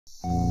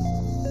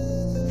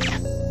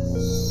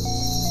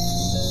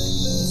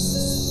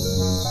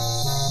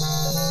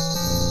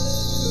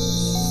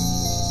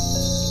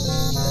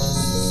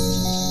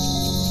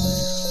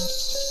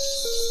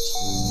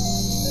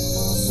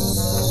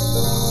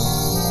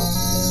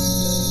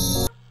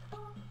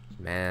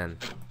Man.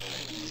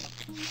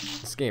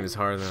 This game is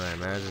harder than I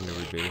imagined it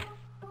would be.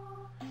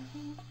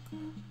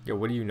 Yo,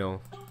 what do you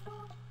know?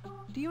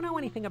 Do you know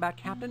anything about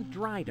Captain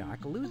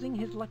Drydock losing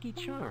his lucky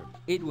charm?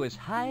 It was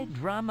high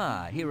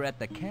drama here at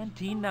the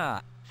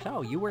cantina.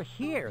 So, you were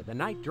here the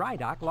night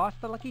Drydock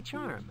lost the lucky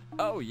charm.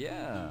 Oh,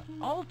 yeah.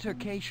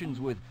 Altercations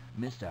with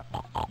Mr.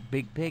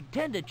 Big Pig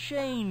tend to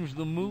change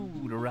the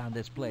mood around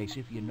this place,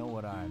 if you know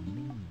what I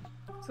mean.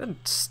 Is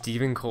that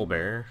Stephen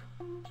Colbert?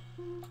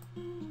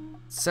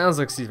 Sounds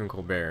like Stephen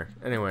Colbert.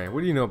 Anyway,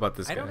 what do you know about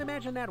this guy? I don't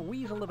imagine that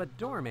weasel of a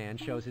doorman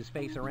shows his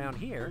face around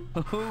here.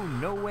 Oh,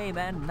 no way,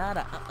 man.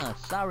 Nada.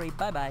 Sorry,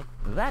 bye-bye.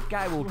 That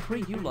guy will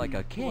treat you like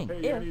a king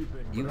if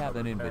you have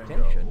an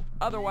invitation.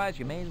 Otherwise,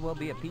 you may as well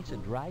be a piece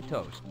of dry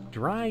toast.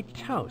 Dry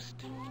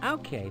toast.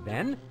 Okay,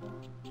 then.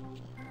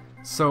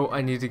 So,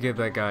 I need to give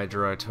that guy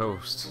dry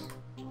toast.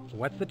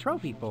 What's the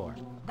trophy for?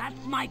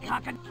 That's my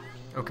cock.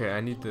 Okay, I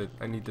need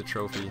the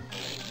trophy.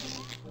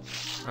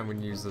 I'm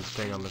gonna use this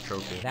thing on the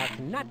trophy. That's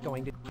not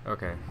going to...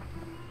 Okay.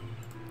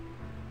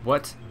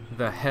 What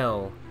the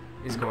hell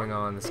is going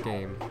on in this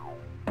game?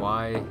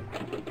 Why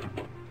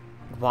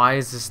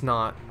is this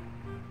not...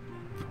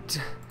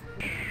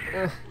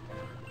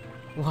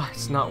 Why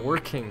it's not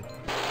working?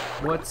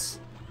 What?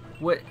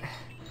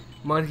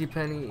 Monkey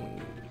Penny.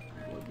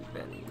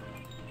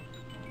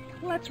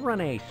 Let's run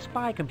a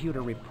spy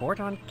computer report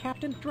on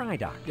Captain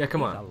Drydock. Yeah,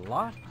 come on. He's a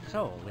lost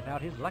soul without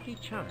his lucky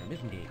charm,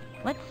 isn't he?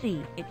 Let's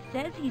see. It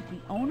says he's the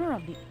owner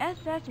of the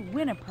SS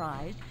Winner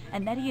Prize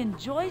and that he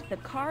enjoys the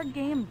card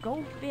game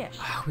Go Fish.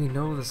 We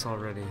know this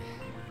already.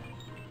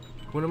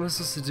 What am I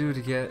supposed to do to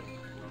get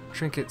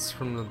trinkets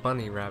from the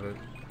bunny rabbit?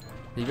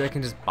 Maybe I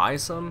can just buy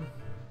some?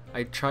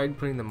 I tried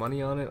putting the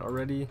money on it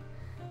already,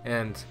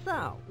 and...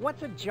 So,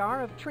 what's a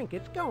jar of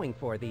trinkets going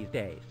for these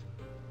days?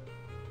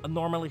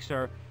 Normally,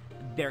 sir,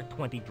 they're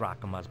 20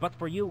 drachmas, but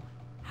for you,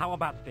 how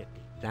about 50?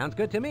 Sounds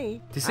good to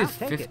me. Did you say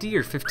 50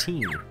 or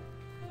 15?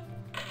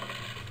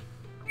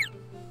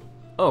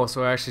 Oh,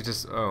 so I actually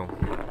just... Oh.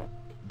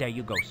 There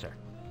you go, sir.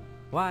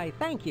 Why,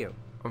 thank you.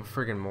 I'm a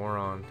friggin'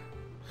 moron.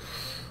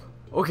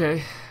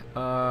 Okay,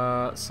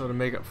 so to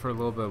make up for a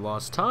little bit of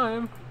lost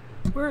time,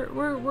 we're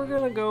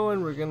gonna go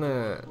and we're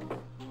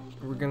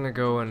gonna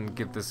go and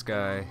give this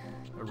guy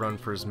a run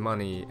for his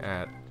money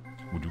at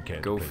Would you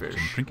care Go to play Fish.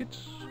 some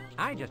trinkets?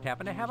 I just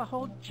happen to have a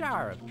whole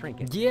jar of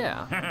trinkets.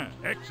 Yeah.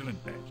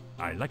 Excellent then.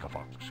 I like a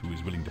fox who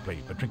is willing to play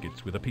for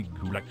trinkets with a pig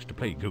who likes to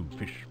play Go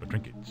Fish for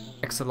trinkets. Place your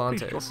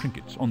Excelentes.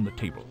 trinkets on the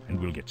table and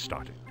we'll get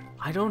started.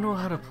 I don't know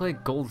how to play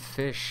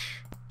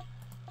goldfish.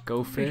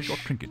 Go Place fish. your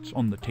trinkets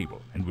on the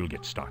table and we'll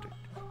get started.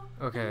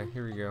 Okay,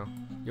 here we go.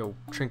 Yo,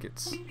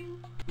 trinkets.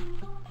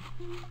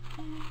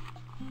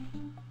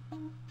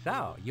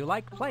 So, you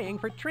like playing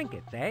for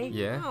trinkets, eh?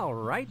 Yeah. All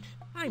right.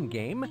 I'm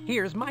game.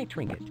 Here's my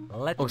trinket.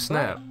 Let's Oh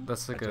snap! play.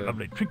 That's like That's a a.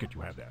 lovely trinket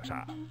you have there,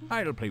 sir.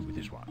 I'll play with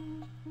this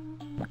one.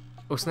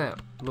 Oh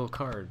snap! Little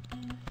card.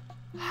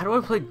 How do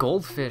I play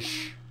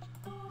goldfish?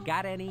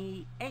 Got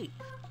any eights?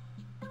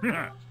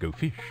 Go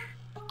Fish.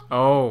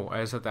 Oh,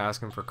 I just have to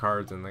ask him for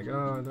cards and like,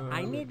 oh no.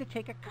 I need to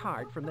take a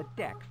card from the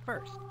deck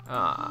first.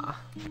 Ah.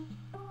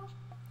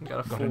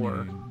 Got a Got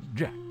 4. any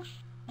jacks?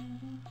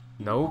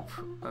 Nope.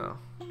 Oh.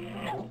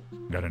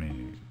 Got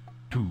any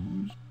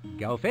twos?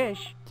 Go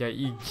fish.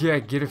 Yeah,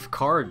 get a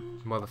card,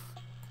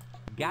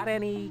 Got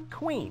any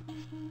queens?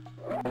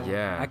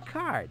 Yeah. A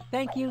card.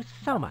 Thank you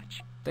so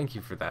much. Thank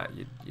you for that,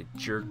 you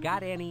jerk.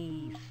 Got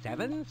any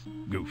sevens?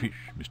 Go Fish,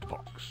 Mr.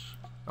 Fox.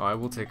 Oh, I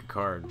will take a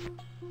card.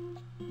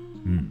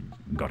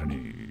 Got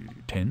any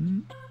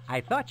tens?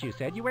 I thought you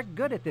said you were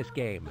good at this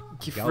game.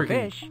 You Go friggin'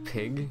 fish.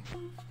 pig.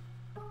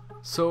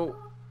 So,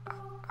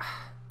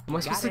 am I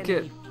supposed to Got get?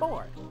 any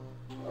fours?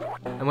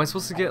 Am I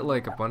supposed to get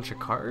like a bunch of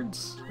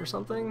cards or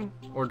something,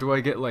 or do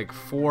I get like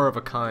 4 of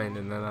a kind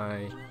and then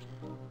I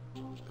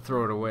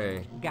throw it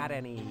away? Got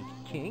any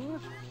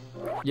kings?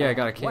 Yeah, I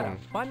got a What king.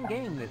 a fun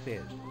game this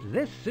is.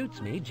 This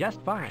suits me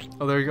just fine.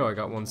 Oh, there you go. I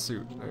got 1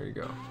 suit. There you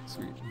go.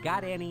 Sweet.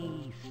 Got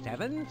any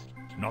sevens?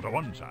 Not a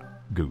one, sir.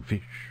 Go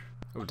Fish.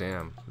 Oh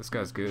damn, this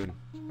guy's good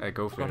at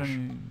Go Got Fish.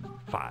 any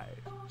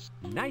fives?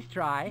 Nice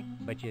try,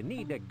 but you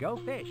need to go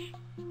fish.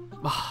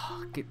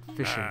 Ah, get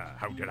fishing.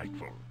 How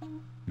delightful.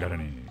 Got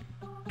any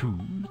twos?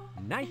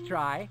 Nice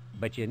try,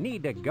 but you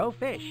need to go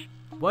fish.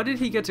 Why did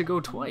he get to go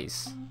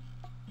twice?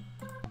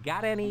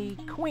 Got any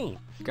queens?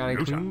 Got any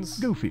No, sir. queens?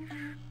 Go Fish.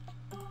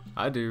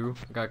 I do.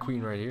 I got a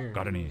queen right here.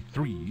 Got any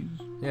threes?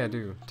 Yeah, I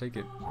do. Take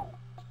it.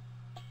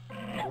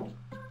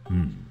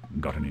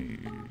 Got any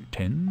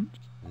tens?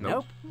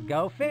 Nope.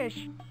 Go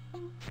fish.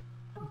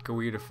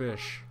 Go eat a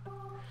fish.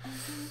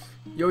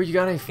 Yo, you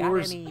got any Got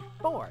 4s? any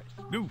fours?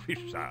 Go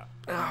Fish, sir.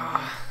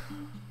 Got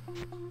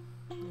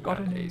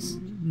an any ace.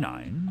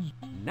 nines?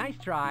 Nice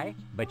try,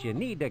 but you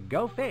need to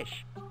go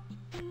fish.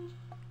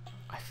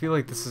 I feel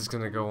like this is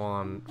gonna go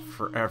on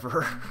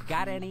forever.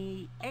 Got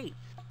any eights?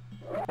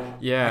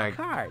 Yeah, A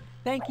card.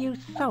 Thank you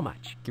so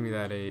much. give me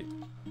that 8.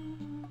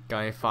 Got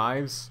any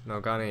 5s? No,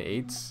 got any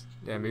 8s?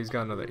 Yeah, maybe he's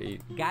got another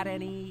 8. Got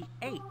any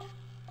eights?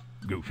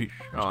 Go Fish.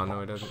 Oh,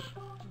 no, he doesn't.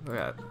 Look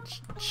at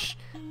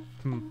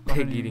that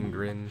pig-eating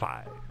grin.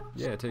 5.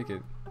 Yeah, take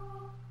it.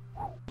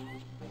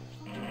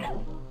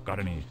 Got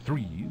any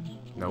 3s?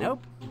 Nope.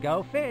 Nope.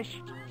 Go fish.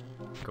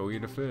 Go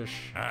eat a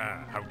fish.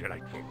 Ah, how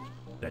delightful.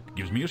 That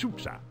gives me a soup,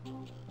 sir.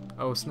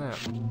 Oh, snap.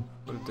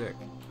 What a dick.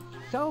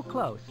 So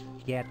close,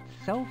 yet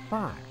so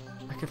far.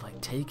 I could, like,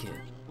 take it.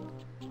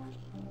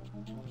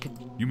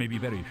 You may be a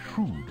very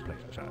shrewd player,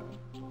 sir,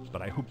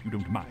 but I hope you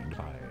don't mind if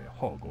I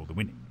hog all the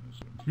winnings.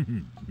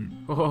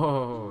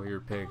 Oh, you're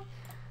a pig.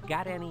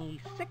 Got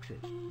any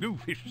 6s? Go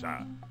fish,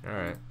 sir.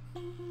 Alright.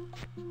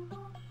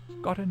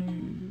 Got any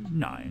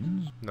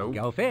 9s? Nope.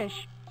 Go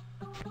fish.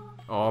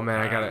 Oh,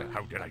 man, I got it.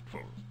 How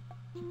delightful.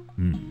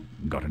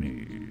 Got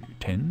any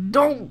 10s?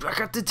 Don't! I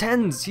got the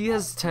 10s! He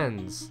has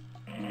 10s.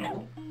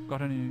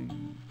 Got any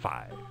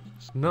 5s?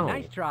 No.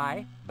 Nice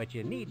try, but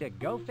you need to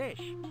go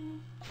fish.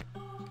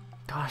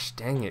 Gosh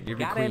dang it, you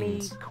have Got any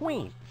queens.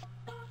 queens?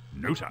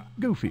 No, sir.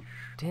 Go fish.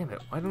 Damn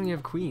it, why don't you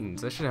have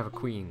queens? I should have a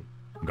queen.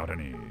 Got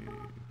any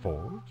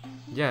 4s?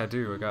 Yeah, I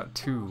do. I got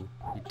 2,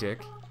 you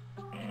dick.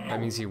 That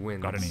means he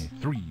wins. Got any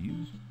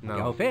 3s? No.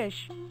 Go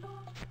fish.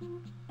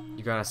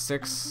 You got a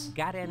 6?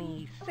 Got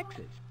any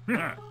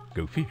 6s?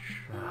 Go fish.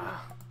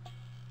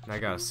 I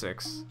got a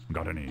 6.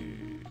 Got any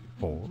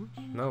 4s?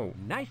 No.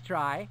 Nice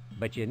try,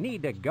 but you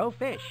need to go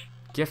fish.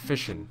 Get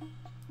fishing.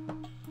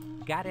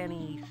 Got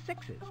any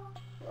 6s?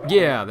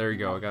 Yeah, there you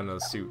go. I got another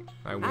suit.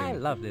 I win. I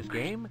love this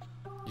game.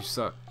 You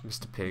suck,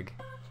 Mr. Pig.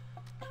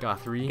 Got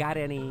 3? Got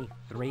any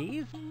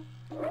 3s?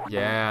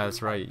 Yeah,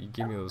 that's right. You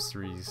give me those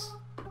 3s.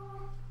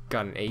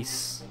 Got an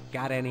ace.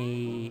 Got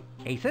any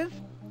aces?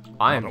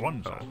 I'm Not a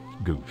 1, sir.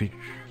 Go fish.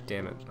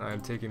 Damn it.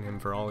 I'm taking him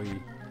for all he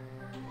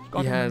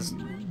Got has.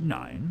 any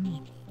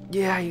 9s?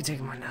 Yeah, you take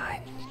my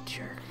 9, you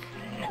jerk.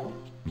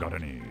 Got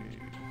any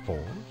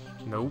 4s?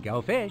 Nope.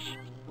 Go fish.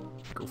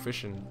 Go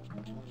fishing.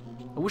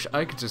 I wish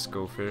I could just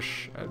go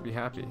fish. I'd be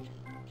happy.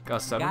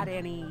 Got 7? Got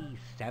any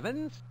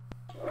 7s?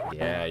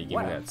 Yeah, you give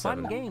What me a that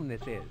fun 7. game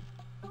this is.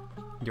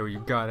 Yo, you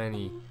got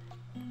any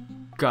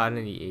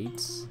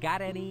 8s?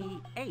 Got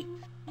any 8s?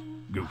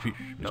 Go fish,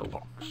 Mr. No.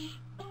 Fox.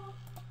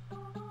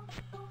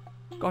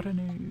 Got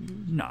any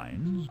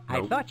 9s? I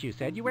Nope. thought you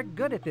said you were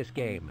good at this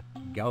game.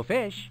 Go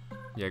fish.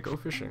 Yeah, go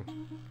fishing.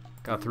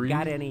 Got 3?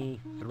 Got any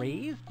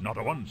 3s? Not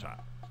a 1, sir.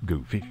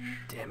 Go fish.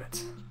 Damn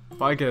it.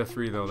 If I get a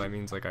 3 though, that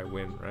means like I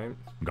win, right?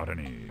 Got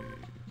any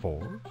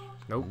 4s?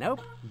 Nope.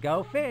 Nope.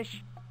 Go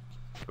fish.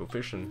 Go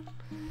fishing.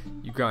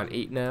 You got an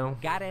 8 now?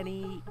 Got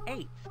any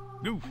 8s?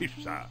 Go fish,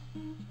 sir.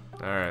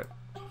 Alright.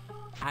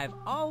 I've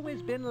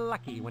always been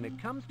lucky when it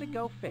comes to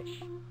go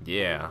fish.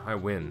 Yeah, I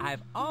win.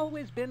 I've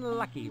always been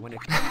lucky when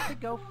it comes to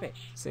go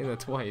fish. Saying that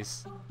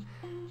twice.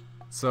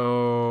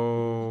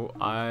 So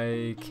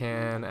I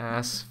can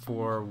ask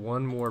for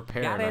one more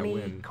pair Got and I any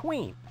win.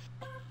 queens?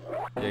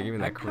 Yeah, give me A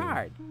that queen.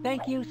 card.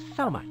 Thank you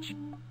so much.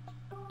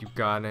 You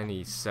got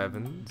any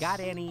 7s? Got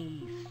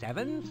any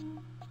 7s?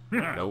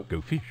 Nope.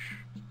 Go fish.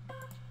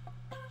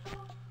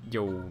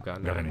 Yo,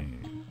 got Got 9.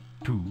 any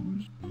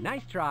 2s?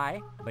 Nice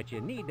try, but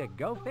you need to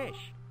go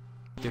fish.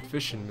 Get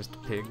fishing,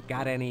 Mr. Pig.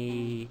 Got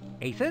any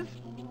aces?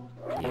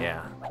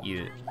 Yeah, eat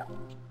it.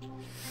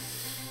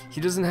 He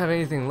doesn't have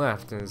anything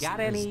left in his, Got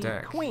his any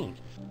deck. queens?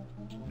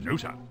 No,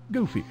 sir.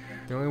 Go fish.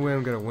 The only way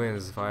I'm gonna win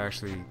is if I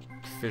actually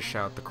fish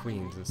out the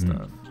queens and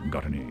stuff.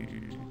 Got any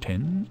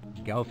 10s?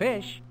 Go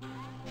fish.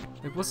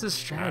 Like, what's his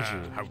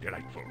strategy? How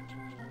delightful.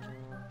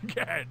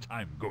 Yes,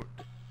 I'm good.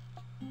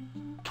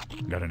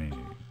 Got any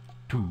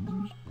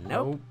 2s?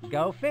 Nope.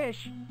 Go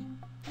fish.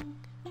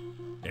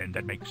 And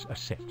that makes a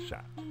set,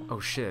 sir. Oh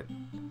shit.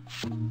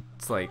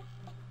 It's like,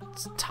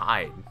 it's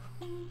tied.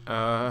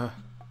 Got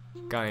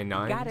any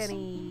 9s? Got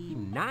any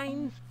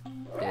 9s?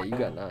 Yeah, you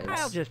got 9s.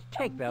 I'll just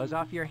take those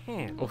off your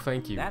hand. Oh,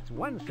 thank you. That's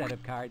one set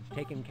of cards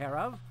taken care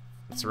of.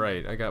 That's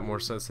right. I got more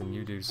sets than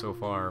you do so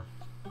far.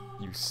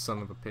 You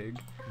son of a pig.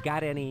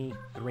 Got any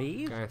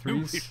 3s? Got any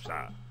Go 3s? fish,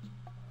 sir.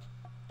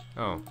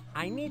 Oh.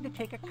 I need to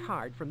take a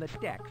card from the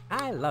deck.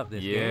 I love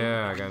this game.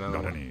 Yeah, I got another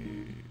Got one.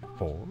 any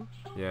 4s?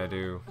 Yeah, I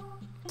do.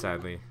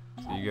 Sadly.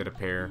 So you get a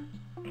pair.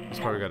 He's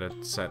probably got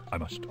a set. I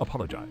must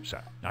apologize,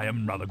 sir. I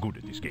am rather good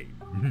at this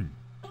game.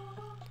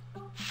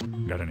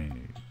 Got any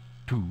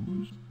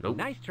 2s? Nope.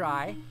 Nice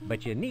try,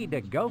 but you need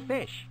to go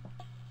fish.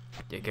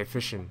 Yeah, get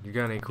fishing. You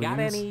got any queens? Got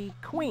any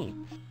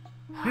queens?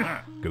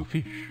 Go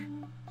fish.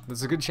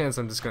 There's a good chance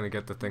I'm just gonna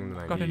get the thing that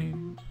I Got need.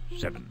 any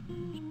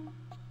 7s?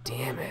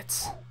 Damn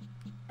it.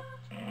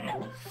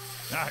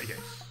 Ah,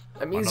 yes.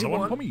 That means Another you one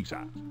won. for me,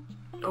 sir.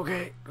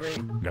 Okay,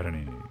 great. Got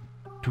any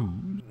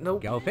 2s?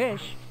 Nope. Go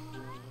fish.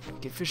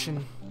 Get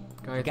fishing.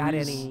 Got any Got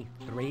 3s? any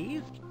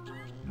 3s?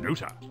 No,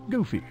 sir.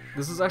 Go fish.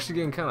 This is actually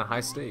getting kind of high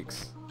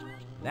stakes.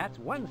 That's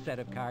one set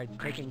of cards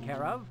taken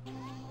care of.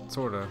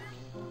 Sorta.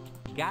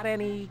 Got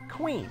any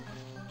queens?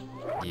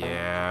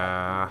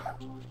 Yeah.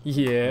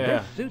 Yeah.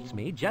 This suits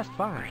me just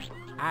fine.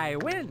 I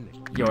win.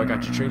 Yo, I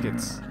got your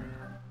trinkets.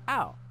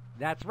 Oh,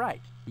 that's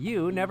right.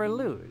 You never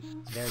lose.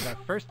 There's a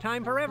first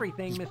time for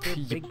everything, You Mr.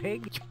 pi- Big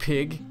Pig. You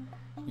pig.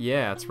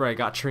 Yeah, that's right. I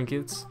got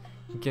trinkets.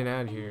 Get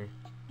out of here.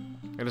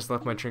 I just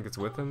left my trinkets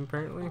with him,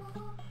 apparently.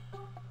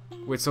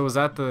 Wait, so was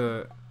that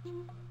the...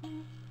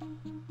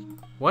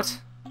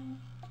 What?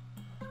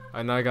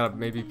 And now I gotta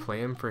maybe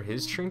play him for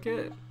his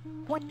trinket?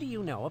 What do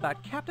you know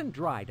about Captain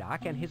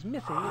Drydock and his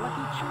missing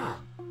lucky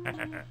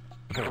charm?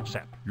 Colonel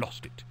Sap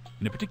lost it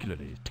in a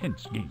particularly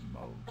tense game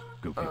of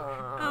Go Fish.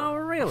 Oh,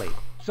 really?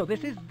 So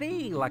this is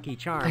the lucky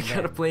charm, I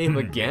gotta then. play him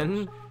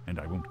again? And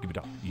I won't give it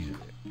up easily.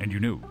 And you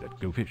know that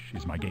Go Fish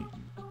is my game.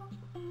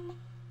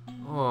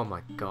 Oh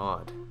my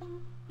god.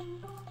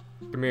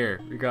 Come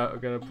here, we gotta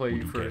play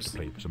Would you you care first. to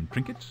play for some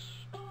trinkets?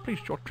 Place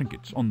your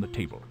trinkets on the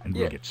table and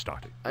Yeah. we'll get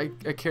started. I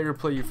care to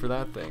play you for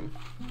that thing.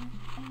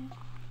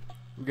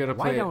 We gotta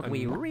play Why don't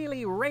we a-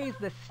 really raise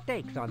the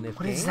stakes on this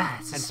What game is that?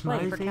 It's a and smiley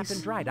play for face? Captain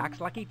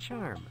Drydock's lucky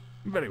charm?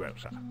 Very well,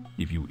 sir.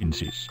 If you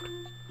insist.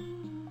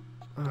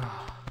 Gotta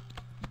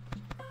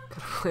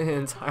play an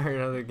entire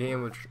another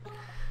game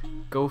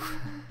of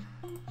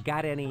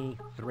Got any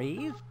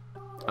threes?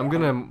 I'm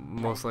gonna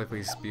most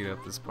likely speed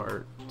up this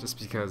part just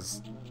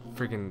because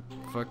freaking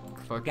fuck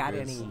Got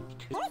this. any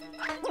two?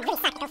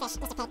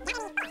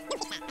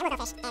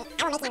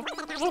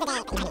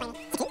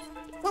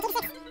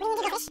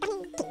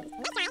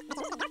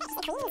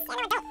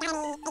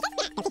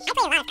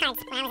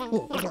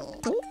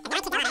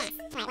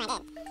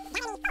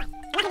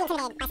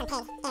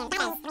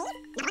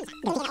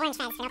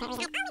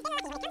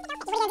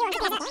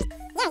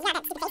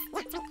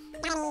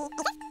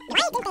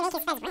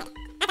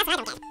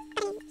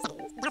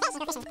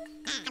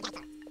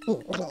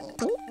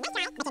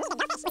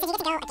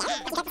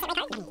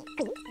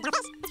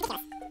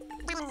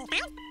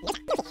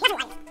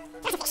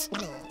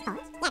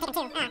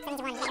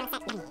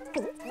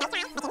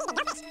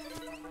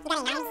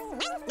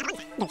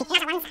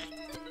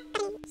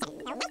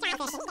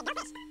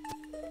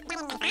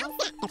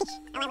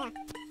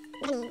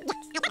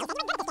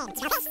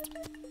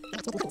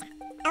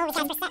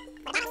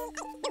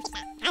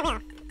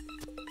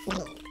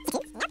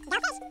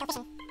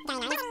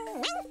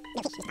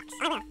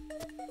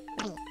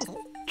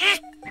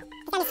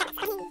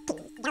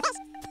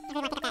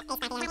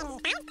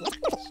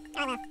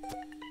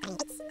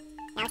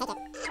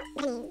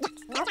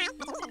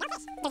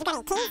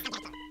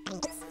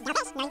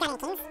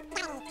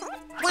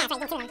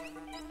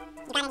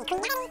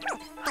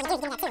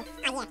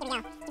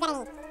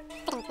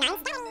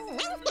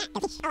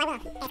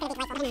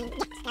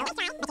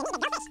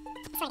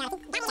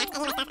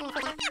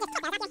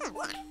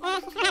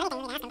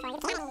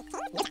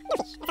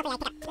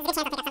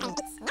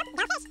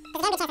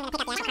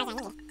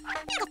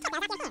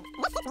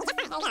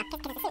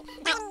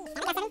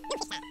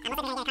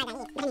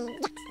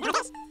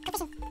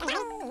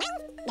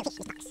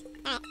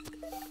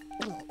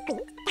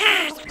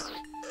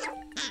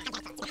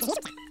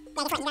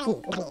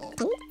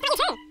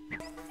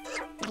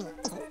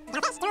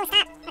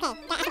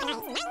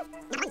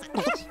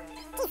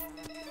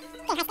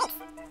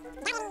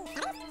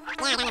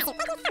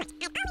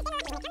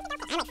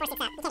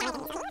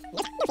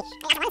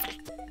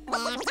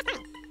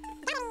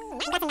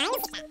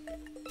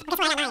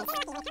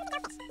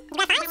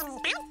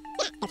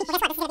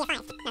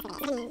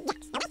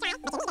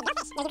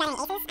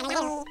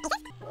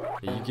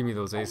 Yeah, you give me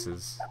those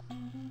aces.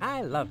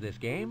 I love this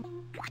game.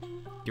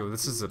 Yo,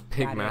 this is a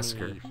pig Got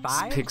massacre. any This is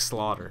fives? pig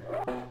slaughter.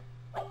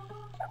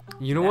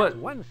 You know That's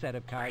what? one set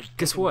of cards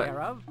Guess taken what?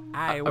 care of.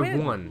 I I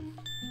win. won.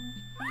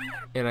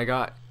 And I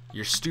got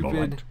your All stupid...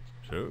 right.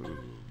 So,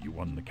 you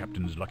won the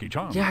captain's lucky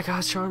charm. Yeah, I got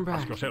his charm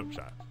Ask back. yourself,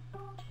 sir.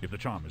 If the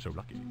charm is so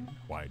lucky,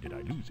 why did I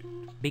lose it?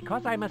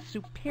 Because I'm a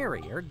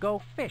superior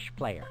Go Fish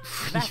player.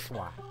 That's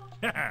why.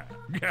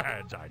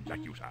 Gads, I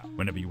like you, sir.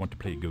 Whenever you want to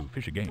play Go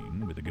Fish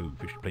again with a Go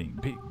Fish playing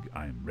pig,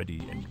 I'm ready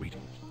and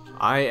waiting.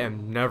 I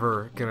am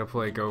never gonna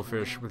play Go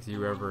Fish with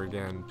you ever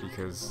again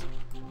because...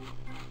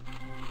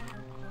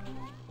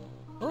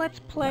 Let's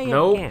play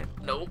Nope. again.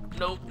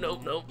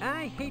 Nope.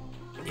 I hate...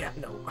 Yeah,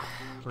 no.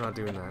 We're not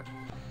doing that.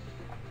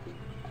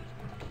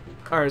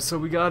 Alright, so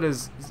we got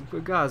his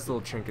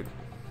little trinket.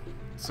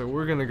 So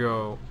we're gonna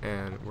go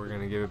and we're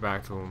gonna give it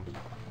back to him.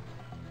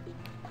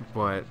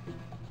 But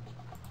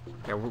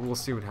yeah, we'll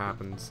see what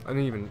happens. I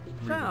didn't even read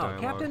the So,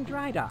 dialogue. Captain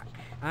Drydock,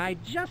 I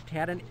just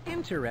had an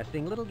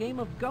interesting little game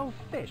of Go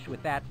Fish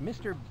with that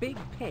Mr. Big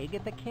Pig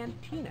at the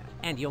cantina.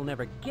 And you'll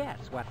never guess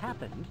what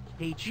happened.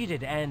 He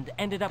cheated and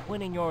ended up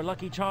winning your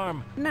lucky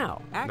charm.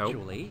 No,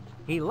 actually,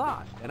 he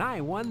lost, and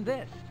I won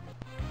this.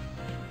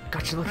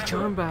 Got your lucky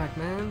charm back,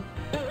 man.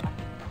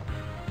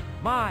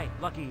 My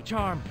lucky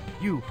charm.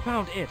 You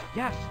found it,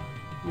 yes.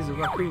 He's a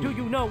raccoon. Do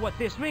you know what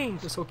this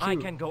means? They're so I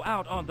cute. can go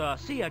out on the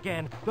sea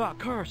again. The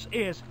curse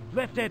is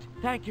lifted.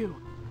 Thank you.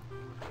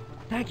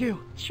 Thank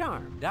you.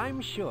 Charmed,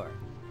 I'm sure.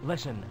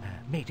 Listen,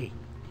 matey,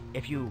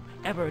 if you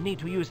ever need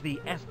to use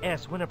the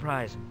SS Winner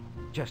Prize,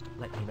 just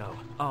let me know.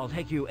 I'll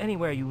take you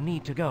anywhere you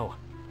need to go.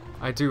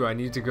 I do. I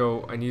need to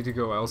go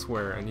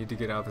elsewhere. I need to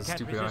get out this Can't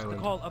stupid resist island.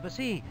 the call of the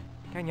sea,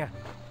 can ya?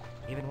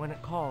 Even when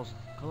it calls,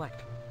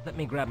 collect. Let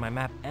me grab my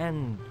map,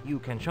 and you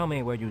can show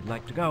me where you'd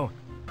like to go.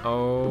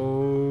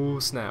 Oh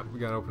snap! We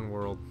got open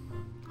world.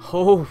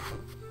 Oh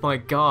my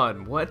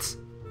god, what?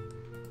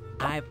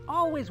 I've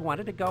always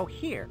wanted to go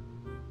here.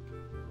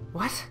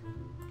 What?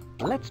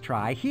 Let's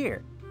try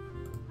here.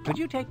 Could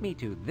you take me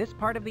to this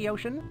part of the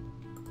ocean?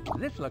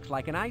 This looks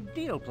like an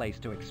ideal place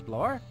to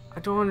explore. I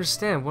don't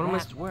understand. What am I...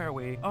 That's where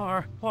we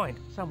are. Point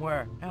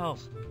somewhere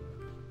else.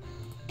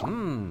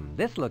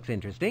 This looks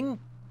interesting.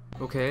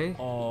 Okay.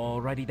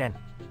 Alrighty then.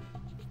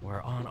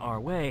 We're on our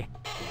way.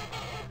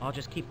 I'll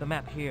just keep the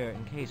map here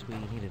in case we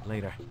need it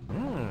later.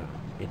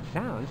 It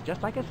sounds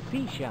just like a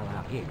seashell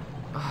out here.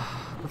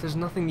 But there's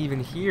nothing even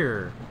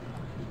here.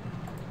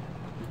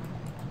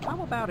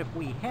 How about if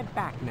we head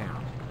back now?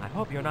 I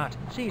hope you're not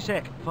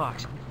seasick,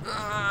 Fox.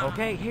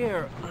 Okay,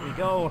 here we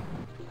go.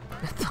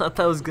 I thought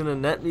that was gonna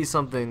net me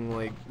something,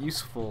 like,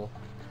 useful.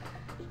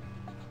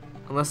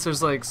 Unless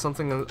there's, like,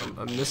 something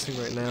I'm missing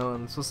right now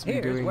and I'm supposed to be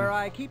doing... Here's where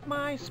I keep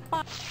my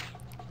spot.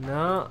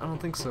 No, I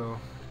don't think so.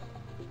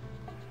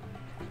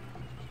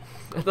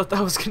 I thought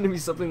that was gonna be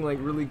something, like,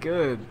 really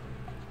good.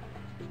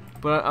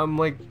 But I'm,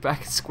 like,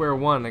 back at square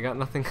one. I got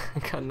nothing, I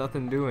got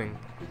nothing doing.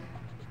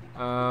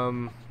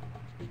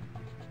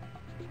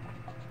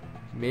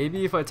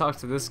 Maybe if I talk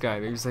to this guy,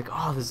 maybe he's like,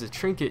 oh, there's a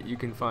trinket you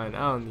can find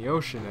out in the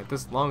ocean at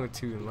this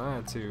longitude and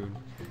latitude.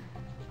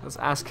 Let's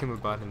ask him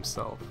about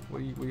himself. What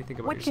do you think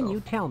about yourself? What can you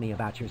tell me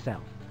about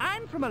yourself?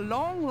 I'm from a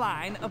long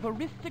line of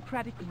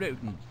aristocratic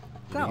rodents.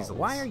 So, Measles.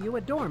 why are you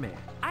a doorman?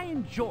 I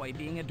enjoy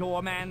being a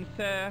doorman,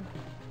 sir.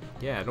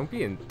 Yeah, don't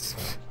be in...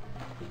 There's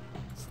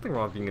nothing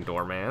wrong with being a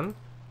doorman.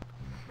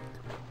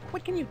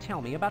 What can you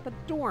tell me about the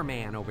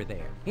doorman over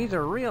there? He's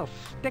a real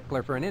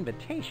stickler for an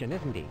invitation,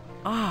 isn't he?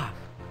 Ah,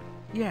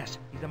 yes,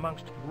 he's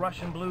amongst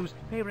Russian Blue's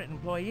favorite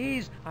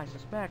employees, I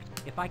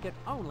suspect. If I could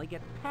only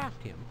get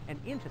past him and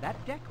into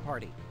that deck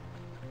party.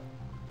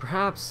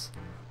 Perhaps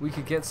we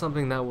could get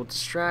something that will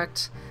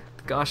distract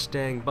the gosh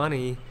dang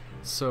bunny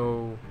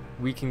so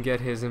we can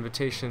get his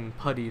invitation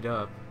puttied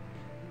up.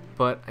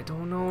 But I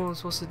don't know what I'm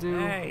supposed to do.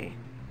 Hey,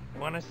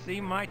 wanna see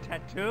my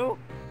tattoo?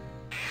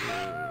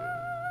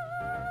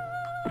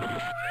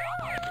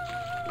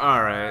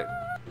 Alright.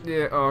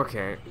 Yeah,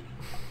 okay.